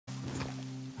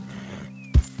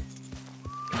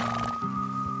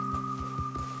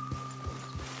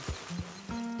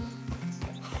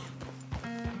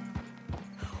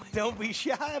Don't be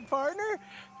shy, partner.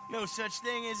 No such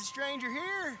thing as a stranger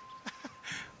here.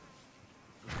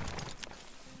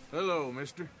 Hello,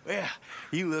 mister. Well,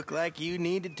 you look like you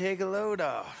need to take a load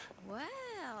off.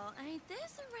 Well, ain't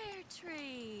this a rare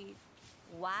treat?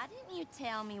 Why didn't you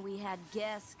tell me we had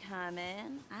guests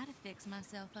coming? I'd have fixed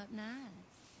myself up nice.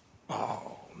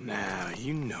 Oh, now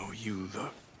you know you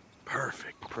look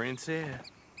perfect,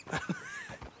 princess.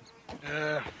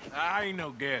 I ain't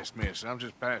no guest, miss. I'm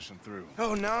just passing through.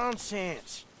 Oh,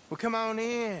 nonsense. Well, come on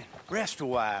in. Rest a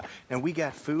while. And we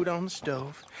got food on the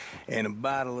stove and a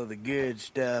bottle of the good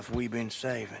stuff we've been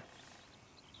saving.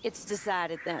 It's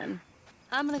decided then.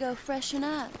 I'm gonna go freshen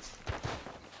up.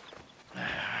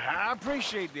 I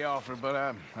appreciate the offer, but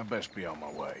I best be on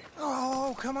my way.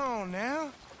 Oh, come on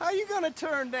now. How you gonna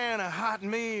turn down a hot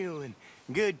meal and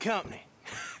good company?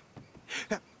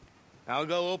 I'll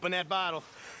go open that bottle.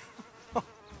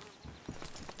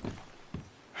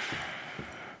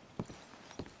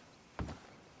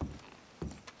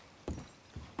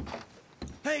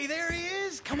 Hey, there he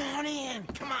is. Come on in.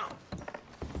 Come on.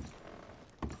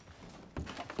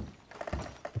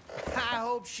 I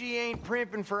hope she ain't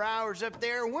primping for hours up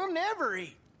there. We'll never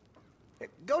eat.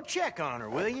 Go check on her,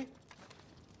 will you?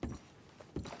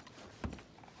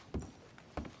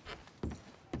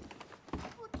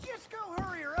 Well, just go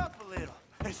hurry her up a little.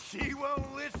 She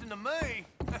won't listen to me.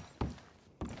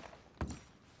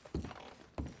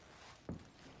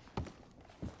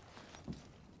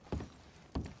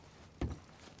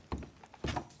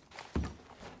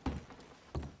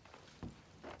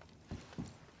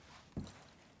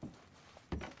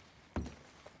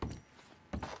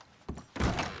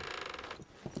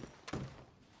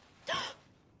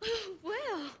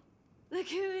 Well, look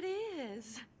who it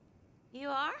is. You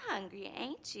are hungry,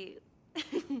 ain't you?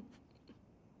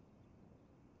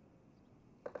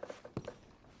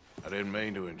 I didn't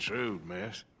mean to intrude,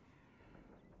 miss.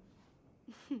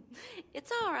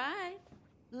 It's all right.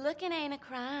 Looking ain't a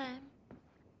crime.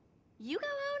 You go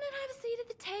on and have a seat at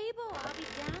the table. I'll be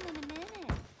down in a minute.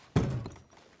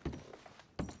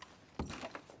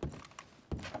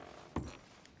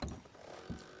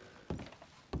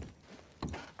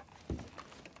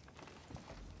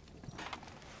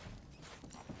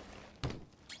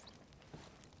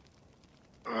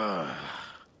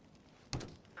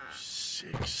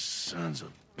 Six sons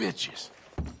of bitches.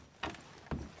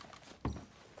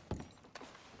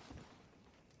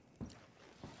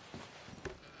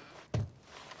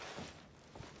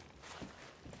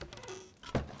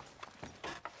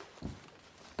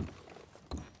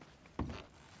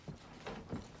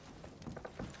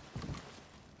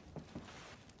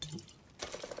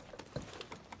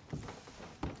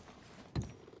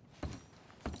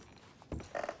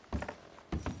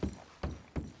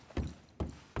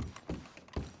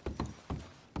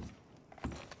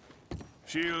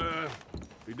 She'll,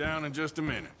 be down in just a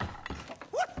minute.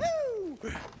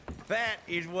 Woohoo! That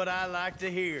is what I like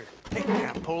to hear. Hey,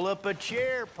 now pull up a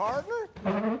chair, partner.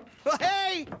 Oh,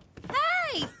 hey!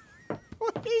 Hey!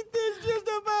 Ain't this just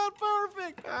about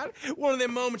perfect? One of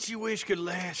them moments you wish could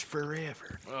last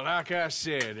forever. Well, like I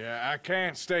said, I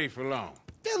can't stay for long.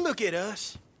 Now look at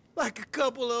us, like a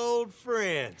couple of old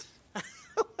friends.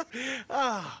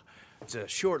 Ah, it's a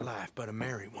short life, but a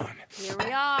merry one. Here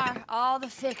we are, all the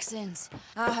fixins'.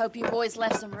 I hope you boys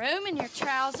left some room in your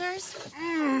trousers.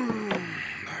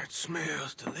 That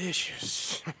smells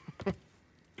delicious.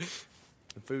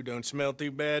 The food don't smell too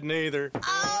bad neither.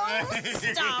 Oh,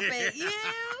 stop it, you!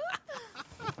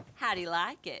 How do you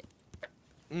like it?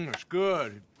 It's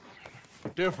good.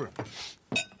 Different.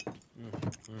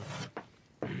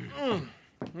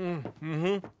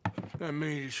 That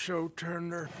meat is so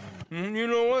tender. You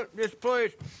know what? This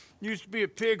place used to be a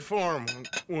pig farm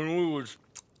when we was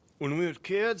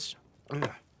kids.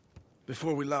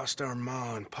 Before we lost our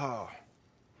ma and pa.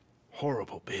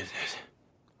 Horrible business.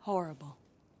 Horrible.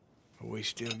 But we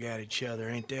still got each other,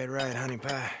 ain't that right, honey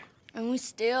pie? And we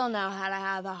still know how to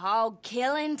have a hog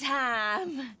killing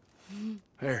time.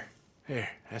 Here,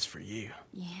 that's for you.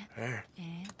 Yeah. There.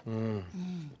 Yeah.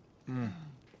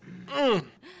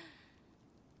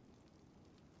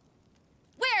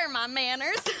 Where are my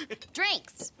manners?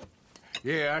 Drinks.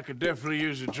 Yeah, I could definitely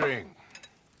use a drink.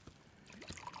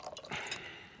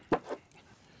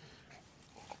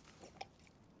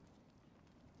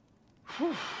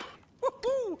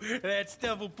 That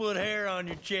stuff will put hair on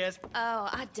your chest. Oh,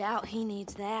 I doubt he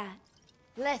needs that.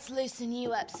 Let's loosen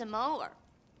you up some more.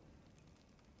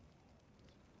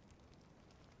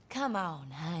 Come on,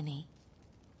 honey.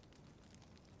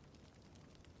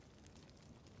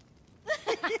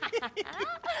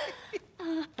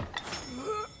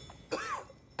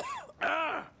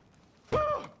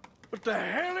 What the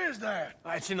hell is that?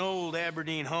 It's an old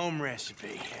Aberdeen home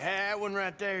recipe. That one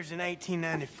right there's in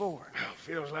 1894.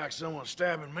 Feels like someone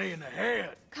stabbing me in the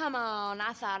head. Come on,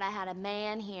 I thought I had a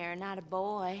man here, not a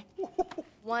boy.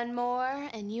 One more,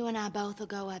 and you and I both will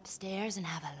go upstairs and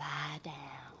have a lie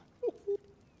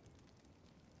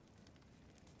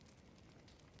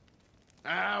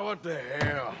down. What the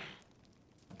hell?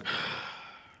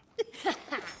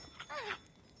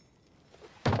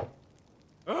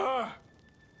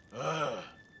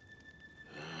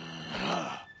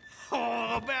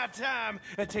 Oh, about time.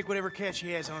 I take whatever cat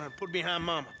she has on her and put it behind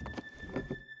Mama.